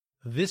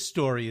This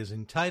story is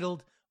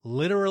entitled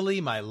Literally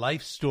My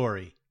Life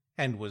Story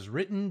and was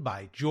written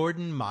by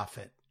Jordan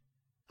Moffat.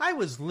 I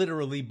was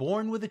literally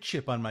born with a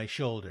chip on my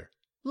shoulder.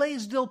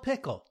 Laysdill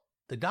pickle.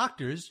 The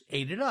doctors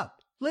ate it up,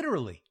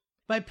 literally.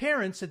 My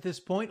parents at this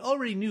point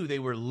already knew they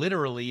were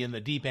literally in the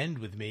deep end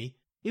with me.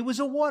 It was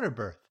a water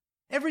birth.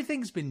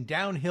 Everything's been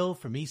downhill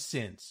for me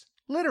since,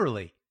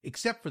 literally,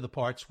 except for the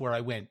parts where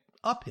I went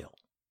uphill.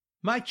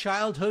 My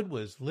childhood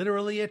was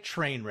literally a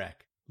train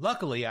wreck.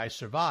 Luckily, I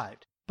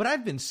survived, but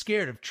I've been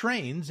scared of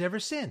trains ever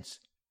since.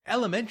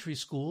 Elementary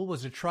school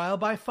was a trial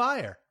by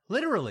fire,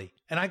 literally,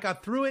 and I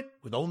got through it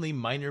with only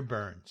minor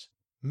burns.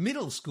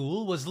 Middle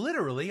school was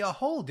literally a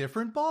whole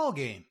different ball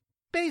game.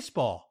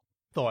 Baseball.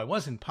 Though I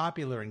wasn't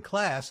popular in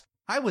class,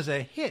 I was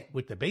a hit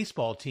with the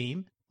baseball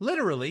team,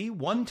 literally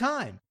one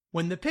time,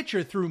 when the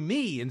pitcher threw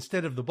me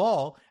instead of the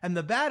ball and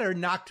the batter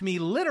knocked me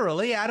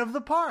literally out of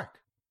the park.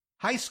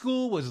 High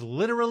school was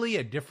literally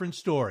a different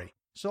story,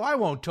 so I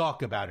won't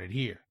talk about it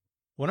here.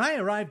 When I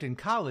arrived in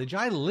college,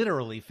 I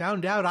literally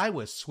found out I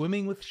was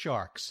swimming with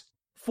sharks.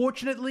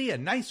 Fortunately, a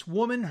nice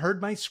woman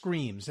heard my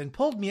screams and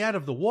pulled me out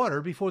of the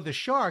water before the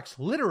sharks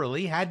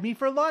literally had me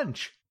for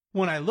lunch.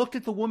 When I looked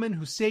at the woman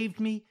who saved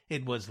me,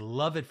 it was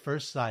love at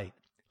first sight.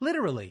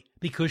 Literally,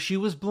 because she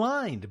was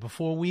blind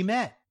before we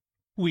met.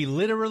 We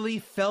literally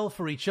fell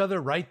for each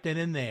other right then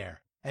and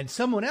there, and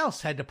someone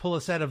else had to pull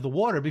us out of the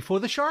water before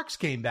the sharks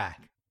came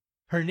back.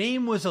 Her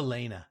name was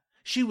Elena.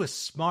 She was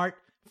smart,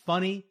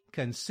 funny,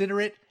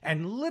 considerate,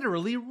 and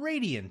literally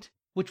radiant,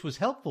 which was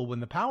helpful when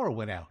the power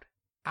went out.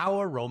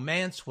 Our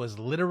romance was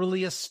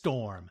literally a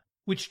storm,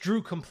 which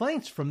drew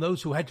complaints from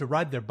those who had to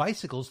ride their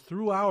bicycles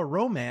through our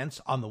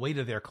romance on the way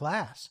to their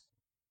class.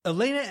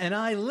 Elena and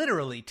I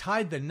literally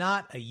tied the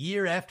knot a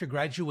year after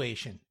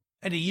graduation,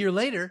 and a year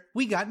later,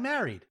 we got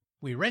married.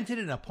 We rented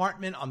an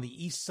apartment on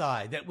the east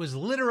side that was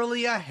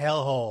literally a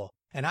hellhole,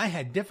 and I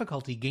had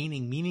difficulty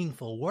gaining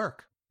meaningful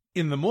work.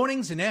 In the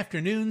mornings and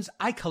afternoons,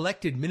 I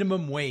collected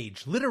minimum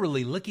wage,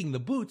 literally licking the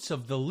boots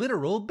of the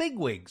literal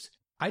bigwigs.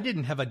 I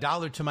didn't have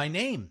 $1 to my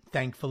name,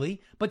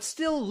 thankfully, but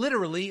still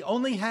literally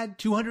only had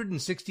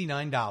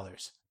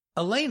 $269.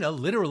 Elena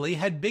literally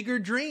had bigger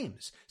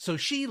dreams, so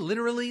she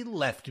literally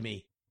left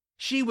me.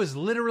 She was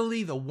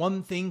literally the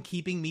one thing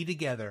keeping me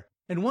together,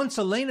 and once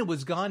Elena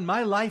was gone,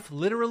 my life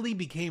literally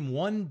became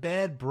one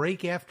bad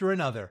break after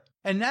another,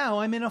 and now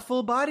I'm in a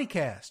full body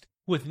cast,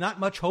 with not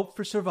much hope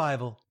for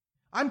survival.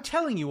 I'm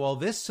telling you all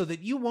this so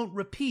that you won't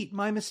repeat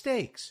my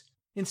mistakes.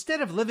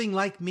 Instead of living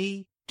like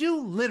me, do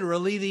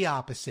literally the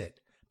opposite.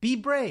 Be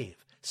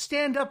brave.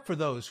 Stand up for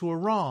those who are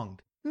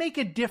wronged. Make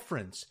a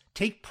difference.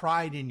 Take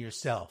pride in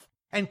yourself.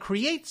 And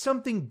create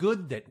something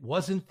good that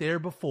wasn't there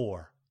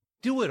before.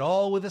 Do it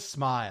all with a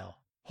smile.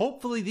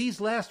 Hopefully these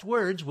last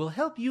words will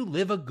help you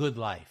live a good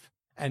life.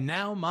 And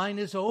now mine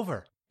is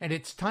over, and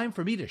it's time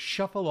for me to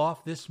shuffle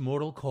off this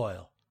mortal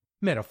coil.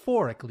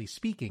 Metaphorically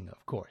speaking,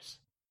 of course.